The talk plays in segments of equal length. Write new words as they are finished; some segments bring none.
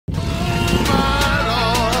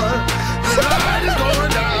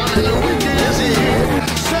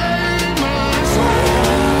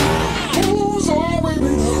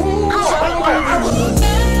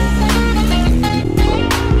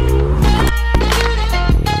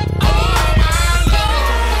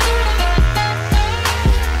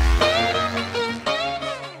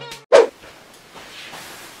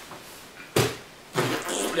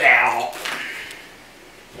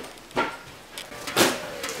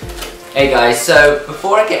Hey guys, so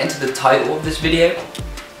before I get into the title of this video,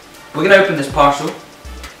 we're going to open this parcel.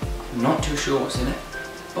 I'm not too sure what's in it,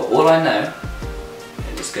 but all I know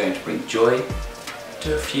is it's going to bring joy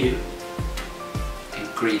to a few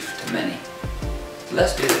and grief to many. So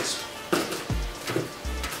let's do this.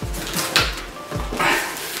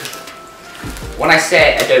 When I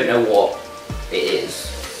say I don't know what it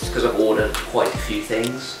is, it's because I've ordered quite a few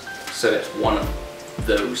things, so it's one of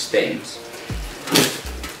those things.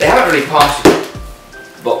 They haven't really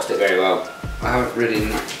boxed it very well. I haven't really,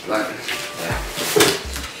 yeah.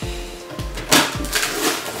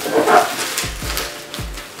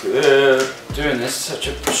 Doing this is such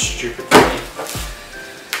a stupid thing.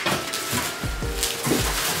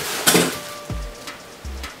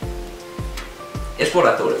 It's what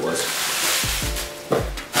I thought it was.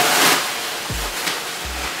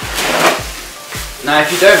 Now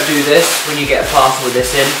if you don't do this when you get a parcel with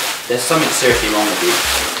this in, there's something seriously wrong with you.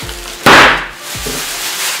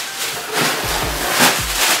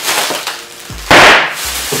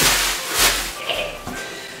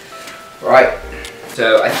 Right,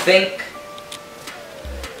 so I think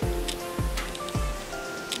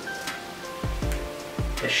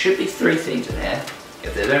there should be 3 things in here.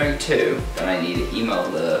 If there's only 2, then I need to email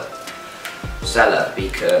the seller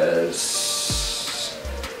because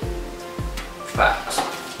facts.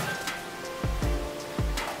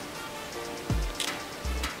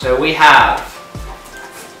 So we have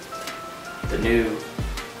the new,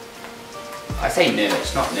 I say new,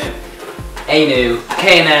 it's not new, a new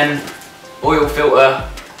K&N oil filter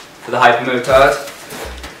for the hypermotard,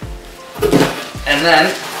 and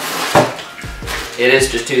then it is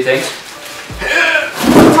just 2 things.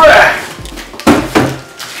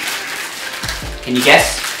 Can you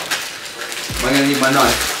guess? Am I going to need my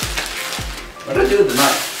knife? What did I do with the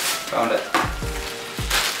knife? Found it.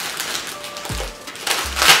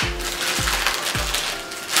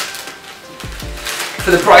 For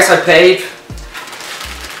the price I paid,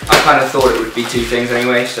 I kind of thought it would be 2 things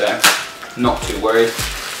anyway, so not too worried.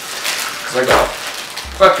 Because I got a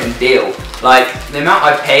fucking deal. Like, the amount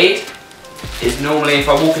I paid is normally, if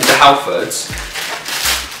I walk into Halfords,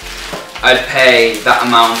 I'd pay that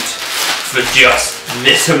amount for just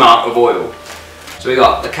this amount of oil. So we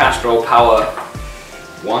got the Castrol Power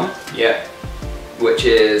 1, yeah, which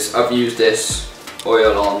is, I've used this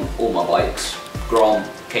oil on all my bikes, Grom,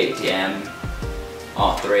 KTM,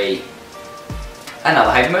 R3, and now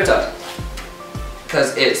the hypermotard,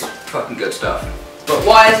 because it's fucking good stuff. But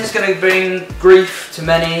why is this going to bring grief to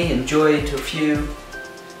many and joy to a few?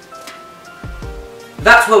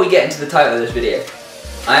 That's where we get into the title of this video.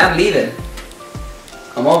 I am leaving.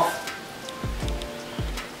 I'm off.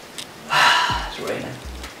 It's raining.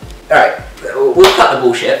 Alright, we'll cut the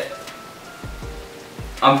bullshit.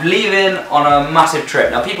 I'm leaving on a massive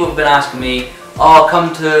trip. Now people have been asking me, oh,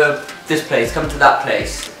 come to this place, come to that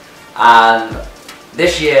place. And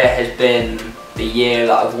this year has been the year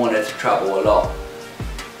that I've wanted to travel a lot.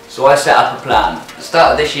 So I set up a plan. At the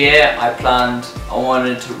start of this year, I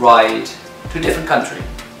wanted to ride to a different country.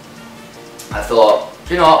 I thought,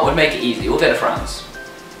 you know what, we'll make it easy, we'll go to France.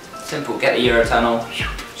 Simple, get the Eurotunnel,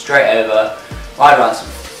 straight over, ride around some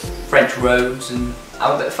French roads and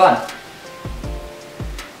have a bit of fun.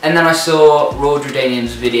 And then I saw Royal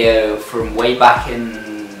Jordanian's video from way back in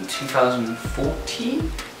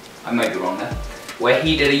 2014, I might be wrong there, where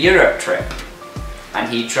he did a Europe trip and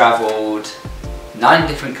he travelled 9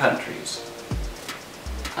 different countries.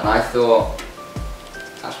 And I thought,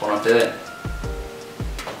 that's what I'm doing.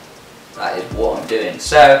 That is what I'm doing.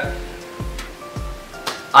 So,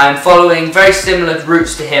 I'm following very similar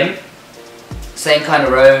routes to him. Same kind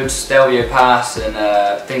of roads, Stelvio Pass and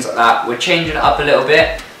things like that. We're changing it up a little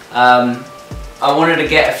bit. I wanted to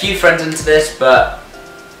get a few friends into this, but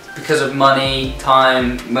because of money,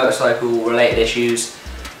 time, motorcycle related issues,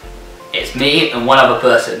 it's me and one other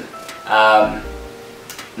person.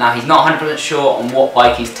 Now he's not 100% sure on what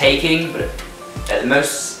bike he's taking, but at the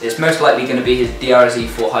most, it's most likely going to be his DRZ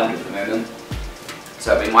 400 at the moment.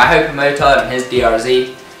 So it'll be my hypermotard and his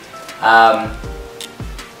DRZ.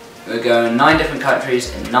 We're going 9 different countries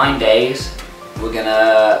in 9 days. We're going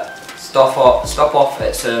to stop off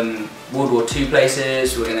at some World War II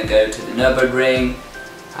places. We're going to go to the Nürburgring.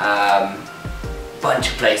 Bunch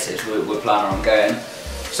of places we're planning on going.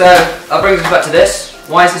 So that brings us back to this.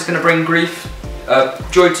 Why is this going to bring grief?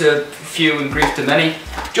 Joy to few and grief to many.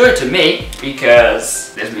 Joy to me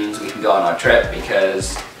because this means we can go on our trip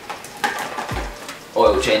because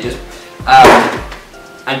oil changes.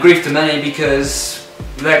 And grief to many because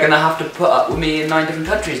they're going to have to put up with me in 9 different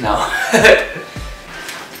countries now.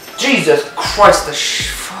 Jesus Christ, that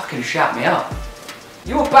fucking shat me up.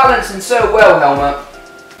 You were balancing so well, Helmet.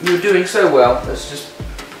 You were doing so well. Let's just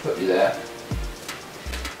put you there.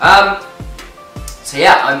 So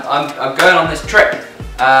yeah, I'm going on this trip.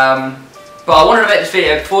 But I wanted to make this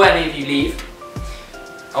video before any of you leave.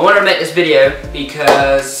 I wanted to make this video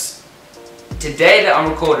because today that I'm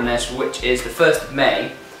recording this, which is the 1st of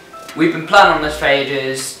May, we've been planning on this for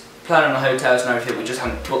ages, planning on the hotels and everything. We just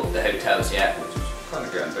haven't booked the hotels yet, which is kind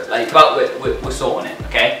of going a bit late, but we're sorting it,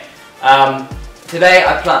 okay? Today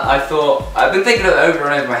I thought, I've been thinking of it over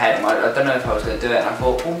and over my head, and I don't know if I was going to do it, and I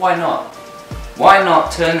thought, well, why not? Why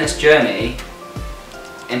not turn this journey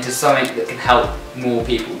into something that can help more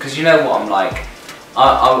people? Because you know what I'm like.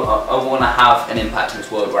 I want to have an impact in this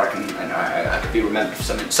world where I can be remembered for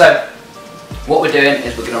something. So what we're doing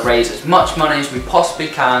is we're going to raise as much money as we possibly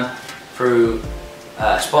can through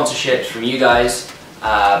sponsorships from you guys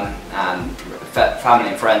and family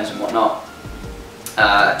and friends and whatnot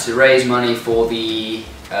to raise money for the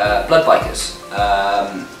blood bikers,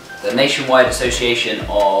 the nationwide association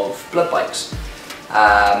of blood bikes.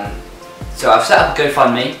 So I've set up a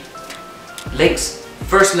GoFundMe. Links,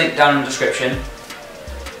 first link down in the description.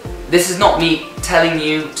 This is not me telling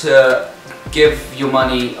you to give your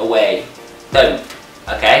money away. Don't,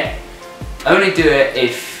 okay? Only do it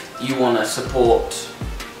if you want to support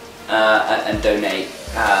and donate.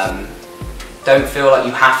 Don't feel like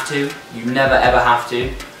you have to. You never ever have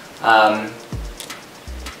to.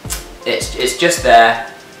 It's just there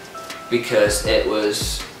because it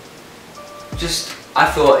was just, I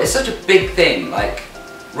thought it's such a big thing, like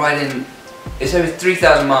riding, it's over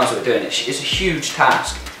 3,000 miles that we're doing it. It's a huge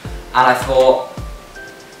task, and I thought,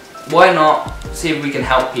 why not see if we can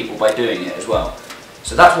help people by doing it as well?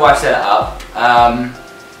 So that's why I set it up. I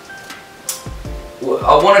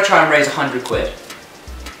want to try and raise 100 quid.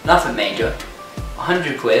 Nothing major.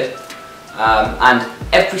 100 quid. And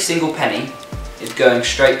every single penny is going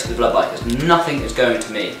straight to the blood bikers. Nothing is going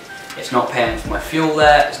to me. It's not paying for my fuel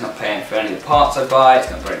there, it's not paying for any of the parts I buy, it's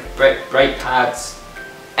not paying for brake pads,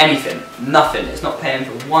 anything, nothing. It's not paying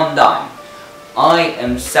for one dime. I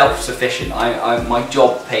am self-sufficient. My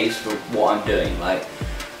job pays for what I'm doing. Like,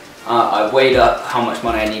 I weighed up how much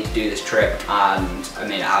money I need to do this trip, and I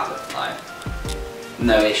made it happen. Like,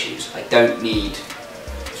 no issues. I don't need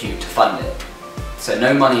you to fund it. So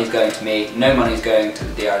no money is going to me, no money is going to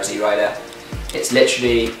the DRZ rider. It's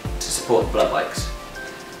literally to support the blood bikes.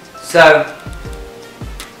 So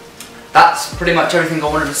that's pretty much everything I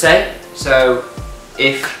wanted to say. So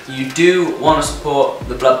if you do want to support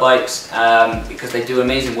the blood bikes because they do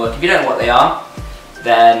amazing work, if you don't know what they are,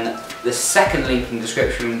 then the second link in the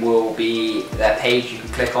description will be their page you can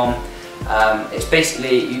click on. It's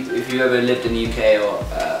basically, if you ever lived in the UK, or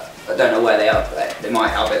I don't know where they are, but they might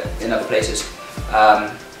have it in other places.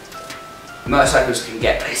 Motorcycles can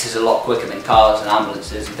get places a lot quicker than cars and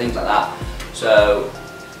ambulances and things like that. So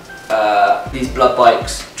these blood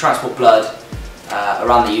bikes transport blood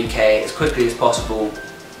around the UK as quickly as possible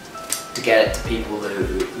to get it to people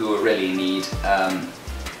who are really in need.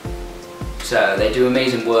 So they do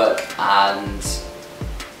amazing work, and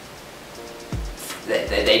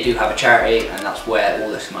they do have a charity, and that's where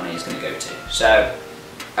all this money is going to go to. So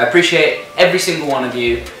I appreciate every single one of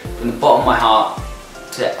you from the bottom of my heart.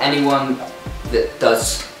 To anyone that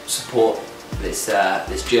does support this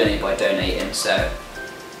this journey by donating. So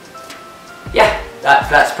yeah,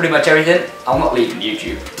 that's pretty much everything. I'm not leaving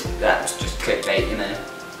YouTube. That's just clickbait, you know,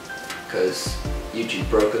 because YouTube's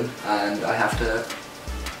broken and I have to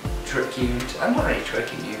trick you into, I'm not really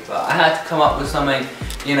tricking you, but I had to come up with something,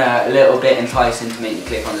 you know, a little bit enticing to make you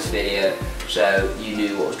click on this video so you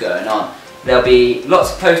knew what was going on. There'll be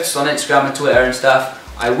lots of posts on Instagram and Twitter and stuff.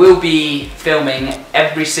 I will be filming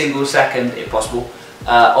every single second, if possible,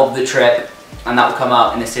 of the trip, and that will come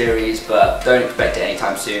out in a series, but don't expect it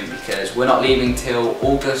anytime soon because we're not leaving till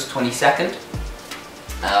August 22nd.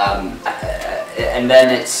 And then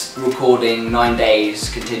it's recording 9 days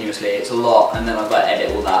continuously. It's a lot, and then I've got to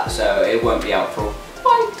edit all that, so it won't be out for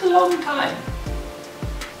quite a long time.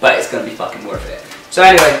 But it's going to be fucking worth it. So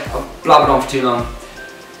anyway, I've blabbered on for too long.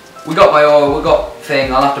 We got my oil, we got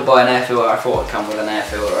thing. I'll have to buy an air filter. I thought it'd come with an air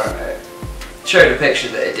filter. Showed a picture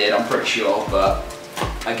that it did, I'm pretty sure, but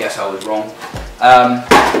I guess I was wrong.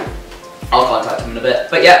 I'll contact them in a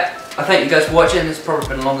bit. But yeah, I thank you guys for watching. It's probably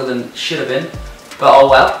been longer than it should have been, but oh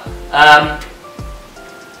well.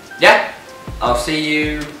 Yeah, I'll see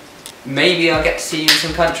you. Maybe I'll get to see you in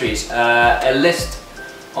some countries. A list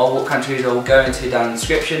of what countries I'll go into down in the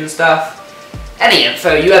description and stuff. Any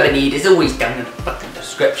info you ever need is always down in the fucking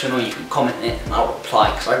description, or you can comment it and I'll reply,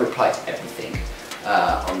 because I reply to everything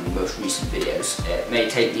on the most recent videos. It may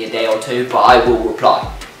take me a day or two, but I will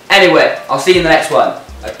reply. Anyway, I'll see you in the next one.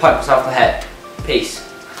 I punked myself in the head. Peace.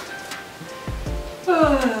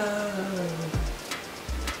 I'm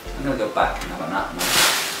gonna go back and have a nap now.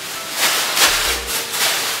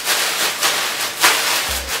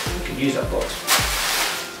 You can use that box.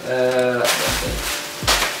 That's one thing.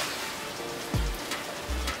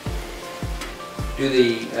 Do the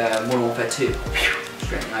Modern Warfare 2.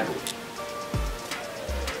 Straight in the eyeball.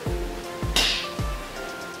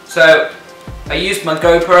 So, I used my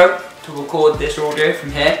GoPro to record this audio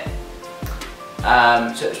from here.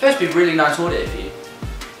 So it's supposed to be really nice audio for you.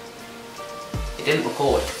 It didn't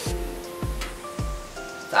record.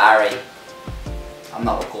 Sorry. I'm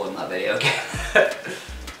not recording that video again.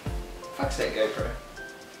 Fuck's sake, GoPro.